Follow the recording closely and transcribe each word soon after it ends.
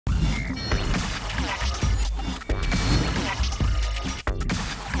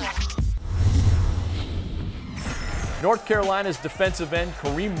North Carolina's defensive end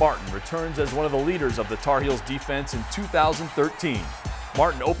Kareem Martin returns as one of the leaders of the Tar Heels defense in 2013.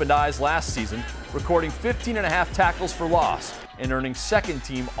 Martin opened eyes last season, recording 15.5 tackles for loss and earning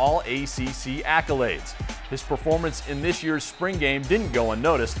second-team All-ACC accolades. His performance in this year's spring game didn't go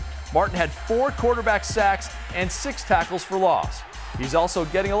unnoticed. Martin had 4 quarterback sacks and 6 tackles for loss. He's also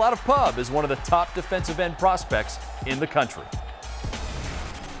getting a lot of pub as one of the top defensive end prospects in the country.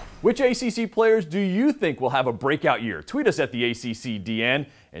 Which ACC players do you think will have a breakout year? Tweet us at the ACCDN,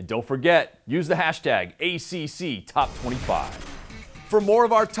 and don't forget, use the hashtag ACCTop25. For more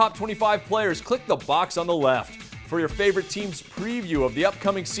of our top 25 players, click the box on the left. For your favorite team's preview of the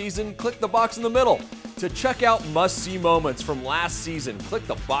upcoming season, click the box in the middle. To check out must-see moments from last season, click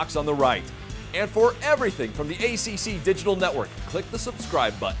the box on the right. And for everything from the ACC Digital Network, click the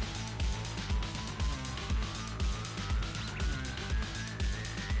subscribe button.